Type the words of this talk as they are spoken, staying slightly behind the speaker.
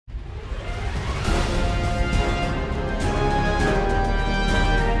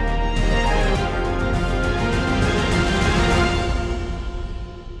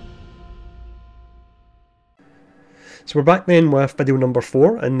So we're back then with video number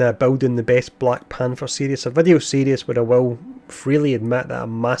 4 in building the best Black Panther series, a video series where I will freely admit that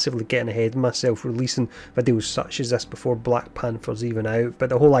I'm massively getting ahead of myself releasing videos such as this before Black Panther's even out, but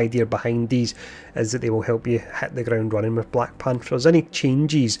the whole idea behind these is that they will help you hit the ground running with Black Panther. If there's any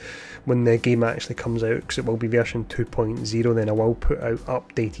changes when the game actually comes out, because it will be version 2.0, then I will put out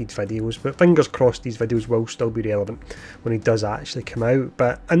updated videos, but fingers crossed these videos will still be relevant when it does actually come out.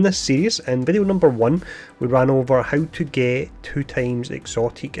 But in this series, in video number 1, we ran over how to get 2x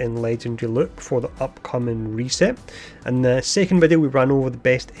exotic and legendary loot for the upcoming reset. In the second video we ran over the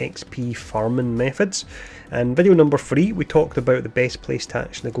best XP farming methods. In video number 3 we talked about the best place to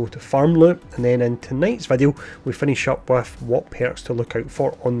actually go to farm loot, and then in tonight's video we finish up with what perks to look out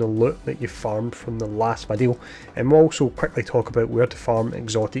for on the loot that you farmed from the last video, and we'll also quickly talk about where to farm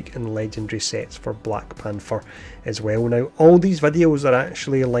exotic and legendary sets for Black Panther as well. Now all these videos are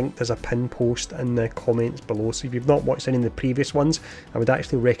actually linked as a pin post in the comments below, so if you've not watched any of the previous ones I would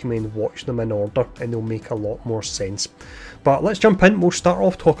actually recommend watching them in order and they'll make a lot more sense. But let's jump in. We'll start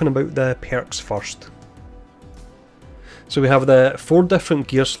off talking about the perks first. So we have the 4 different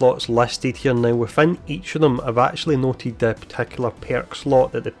gear slots listed here. Now within each of them I've actually noted the particular perk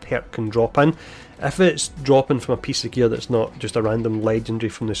slot that the perk can drop in. If it's dropping from a piece of gear that's not just a random legendary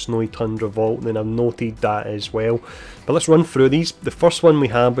from the Snowy Tundra Vault, then I've noted that as well. But let's run through these. The first one we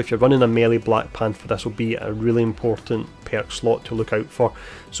have, if you're running a melee Black Panther, this will be a really important perk slot to look out for.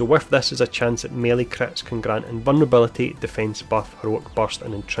 So with this is a chance that melee crits can grant invulnerability, defense buff, heroic burst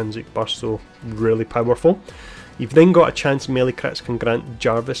and intrinsic burst, so really powerful. You've then got a chance melee crits can grant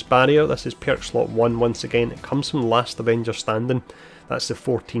Jarvis Barrier. This is perk slot 1 once again. It comes from Last Avenger Standing. That's the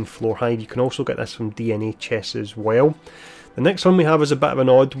 14th floor hive. You can also get this from DNA chests as well. The next one we have is a bit of an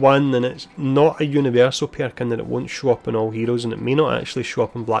odd one, and it's not a universal perk in that it won't show up in all heroes, and it may not actually show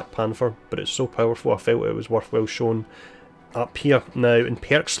up in Black Panther, but it's so powerful I felt it was worthwhile showing up here. Now in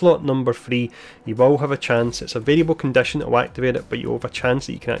perk slot number 3 you will have a chance, it's a variable condition that will activate it, but you have a chance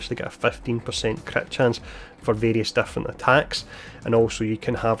that you can actually get a 15% crit chance for various different attacks, and also you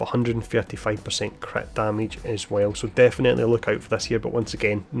can have 135% crit damage as well, so definitely look out for this here, but once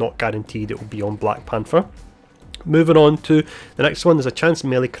again not guaranteed it will be on Black Panther. Moving on to the next one, there's a chance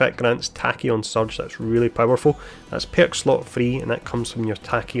melee crit grants Tachyon Surge. That's really powerful. That's perk slot 3 and that comes from your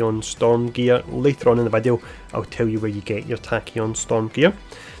Tachyon Storm gear. Later on in the video I'll tell you where you get your Tachyon Storm gear.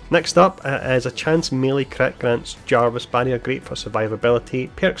 Next up is a chance melee crit grants Jarvis Barrier, great for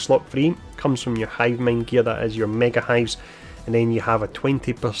survivability. Perk slot 3 comes from your Hive Mind gear, that is your Mega Hives, and then you have a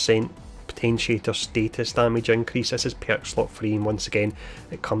 20% Potentiator status damage increase. This is perk slot 3 and once again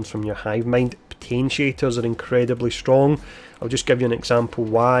it comes from your Hive Mind. Potentiators are incredibly strong. I'll just give you an example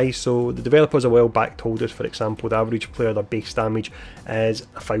why. So the developers are well back told us, for example, the average player, their base damage is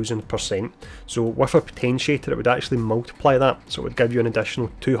 1000%. So with a potentiator it would actually multiply that, so it would give you an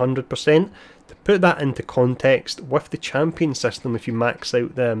additional 200%. To put that into context, with the champion system, if you max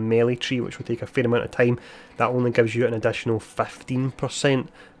out the melee tree, which will take a fair amount of time, that only gives you an additional 15%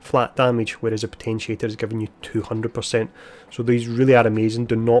 flat damage, whereas a potentiator is giving you 200%. So these really are amazing,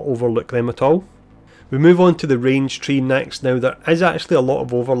 do not overlook them at all. We move on to the range tree next. Now there is actually a lot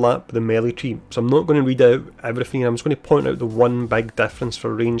of overlap with the melee tree, so I'm not going to read out everything, I'm just going to point out the one big difference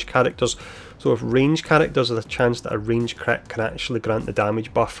for range characters. So if range characters have a chance that a range crit can actually grant the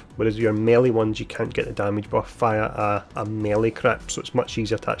damage buff, whereas your melee ones you can't get the damage buff via a melee crit, so it's much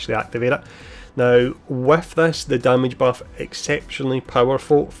easier to actually activate it. Now with this, the damage buff exceptionally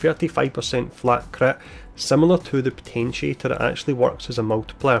powerful, 35% flat crit. Similar to the potentiator, it actually works as a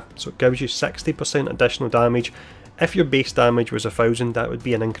multiplier, so it gives you 60% additional damage. If your base damage was 1000, that would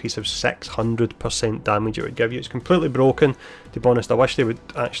be an increase of 600% damage it would give you. It's completely broken, to be honest. I wish they would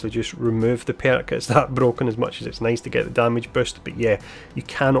actually just remove the perk, it's that broken, as much as it's nice to get the damage boost, but yeah, you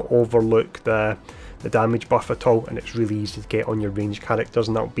cannot overlook the damage buff at all, and it's really easy to get on your range characters,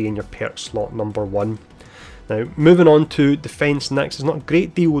 and that will be in your perk slot number 1. Now moving on to defense next, there's not a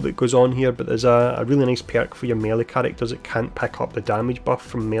great deal that goes on here, but there's a really nice perk for your melee characters that can't pick up the damage buff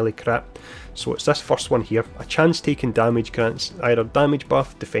from melee crit. So it's this first one here, a chance taking damage grants either damage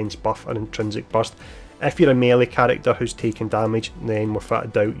buff, defense buff or intrinsic burst. If you're a melee character who's taking damage, then without a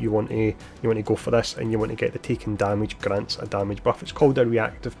doubt you want to go for this, and you want to get the taking damage grants a damage buff. It's called a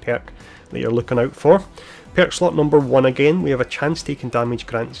reactive perk that you're looking out for. Perk slot number 1 again, we have a chance taking damage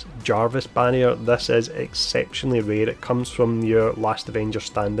grants Jarvis Barrier. This is exceptionally rare, it comes from your Last Avenger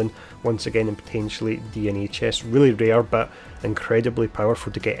Standing, once again, and potentially DNA chests. Really rare but incredibly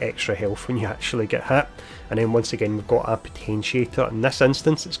powerful to get extra health when you actually get hit. And then once again we've got a potentiator. In this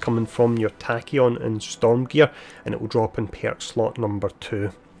instance it's coming from your Tachyon and Storm gear, and it will drop in perk slot number 2.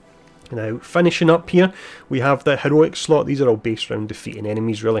 Now, finishing up here, we have the heroic slot. These are all based around defeating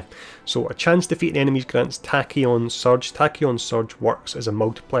enemies, really. So, a chance defeating enemies grants Tachyon Surge. Tachyon Surge works as a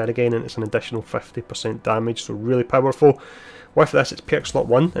multiplier again, and it's an additional 50% damage, so really powerful. With this, it's perk slot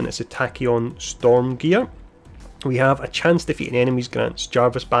 1, and it's a Tachyon Storm Gear. We have a chance defeating enemies grants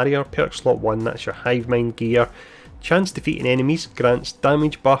Jarvis Barrier, perk slot 1, that's your Hive Mind gear. Chance defeating enemies grants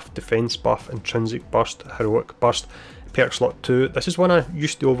damage buff, defense buff, intrinsic burst, heroic burst. Perk slot 2. This is one I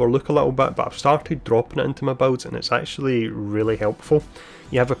used to overlook a little bit, but I've started dropping it into my builds and it's actually really helpful.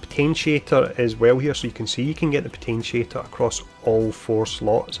 You have a potentiator as well here, so you can see you can get the potentiator across all 4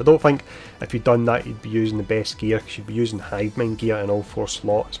 slots. I don't think if you've done that you'd be using the best gear, because you'd be using Hive Mind gear in all 4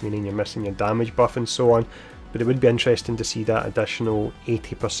 slots, meaning you're missing your damage buff and so on. But it would be interesting to see that additional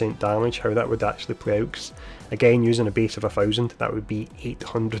 80% damage, how that would actually play out, because again, using a base of 1000, that would be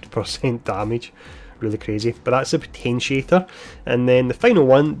 800% damage. Really crazy, but that's a potentiator. And then the final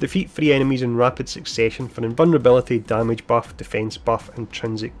one, defeat 3 enemies in rapid succession for invulnerability, damage buff, defense buff,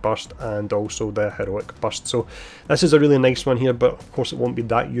 intrinsic burst, and also the heroic burst. So this is a really nice one here, but of course it won't be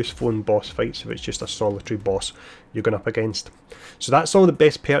that useful in boss fights if it's just a solitary boss you're going up against. So that's all the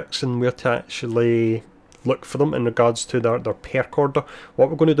best perks and where to actually look for them in regards to their perk order.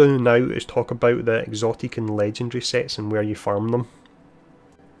 What we're going to do now is talk about the exotic and legendary sets and where you farm them.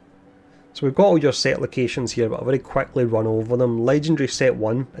 So we've got all your set locations here, but I'll very quickly run over them. Legendary set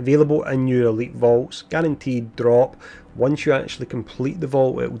 1, available in your elite vaults, guaranteed drop. Once you actually complete the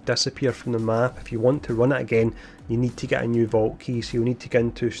vault, it will disappear from the map. If you want to run it again, you need to get a new vault key, so you'll need to go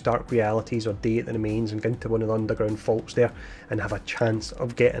into Stark Realities or Day at the Remains and go into one of the underground vaults there and have a chance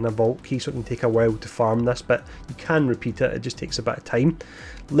of getting a vault key. So it can take a while to farm this, but you can repeat it, it just takes a bit of time.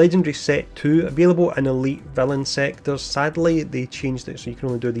 Legendary set 2, available in elite villain sectors. Sadly, they changed it so you can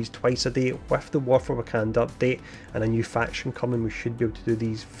only do these twice a day. With the War for Wakanda update and a new faction coming, we should be able to do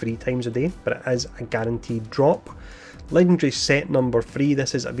these 3 times a day, but it is a guaranteed drop. Legendary set number 3,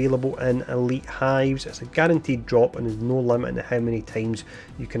 this is available in elite hives. It's a guaranteed drop and there's no limit in how many times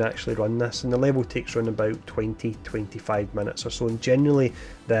you can actually run this, and the level takes around about 20-25 minutes or so, and generally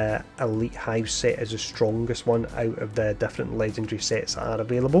the elite hive set is the strongest one out of the different legendary sets that are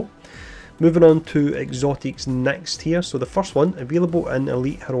available. Moving on to exotics next here. So the first one, available in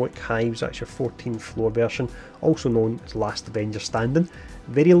Elite Heroic Hives, that's your 14th floor version, also known as Last Avenger Standing.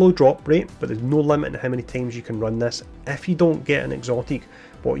 Very low drop rate, but there's no limit in how many times you can run this. If you don't get an exotic,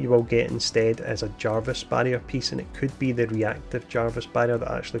 what you will get instead is a Jarvis Barrier piece, and it could be the reactive Jarvis Barrier that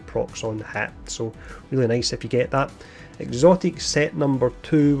actually procs on hit, so really nice if you get that. Exotic set number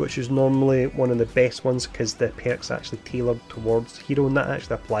 2, which is normally one of the best ones because the perks actually tailored towards the hero, and that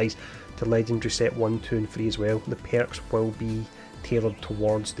actually applies to legendary set 1, 2 and 3 as well. The perks will be tailored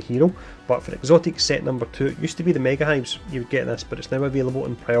towards the hero, but for exotic set number 2, it used to be the mega hives you would get this, but it's now available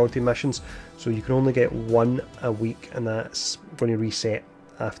in priority missions, so you can only get 1 a week, and that's going to reset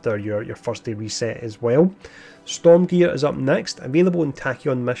after your first day reset as well. Storm Gear is up next, available in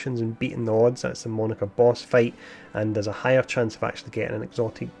Tachyon missions and Beating the Odds, that's the Monica boss fight, and there's a higher chance of actually getting an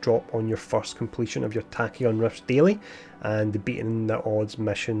exotic drop on your first completion of your Tachyon Rifts daily and the Beating the Odds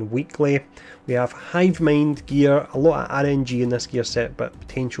mission weekly. We have Hive Mind gear, a lot of RNG in this gear set, but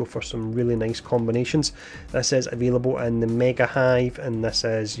potential for some really nice combinations. This is available in the Mega Hive, and this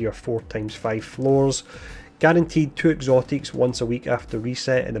is your 4x5 floors. Guaranteed 2 exotics once a week after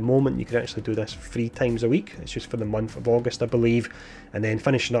reset. At the moment you can actually do this 3 times a week, it's just for the month of August I believe. And then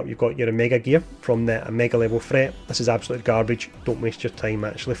finishing up, you've got your Omega gear from the Omega level threat. This is absolute garbage, don't waste your time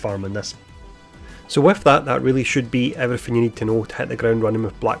actually farming this. So with that, that really should be everything you need to know to hit the ground running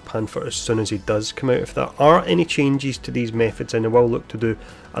with Black Panther as soon as he does come out. If there are any changes to these methods, then I will look to do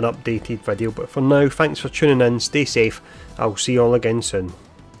an updated video, but for now, thanks for tuning in, stay safe, I'll see you all again soon.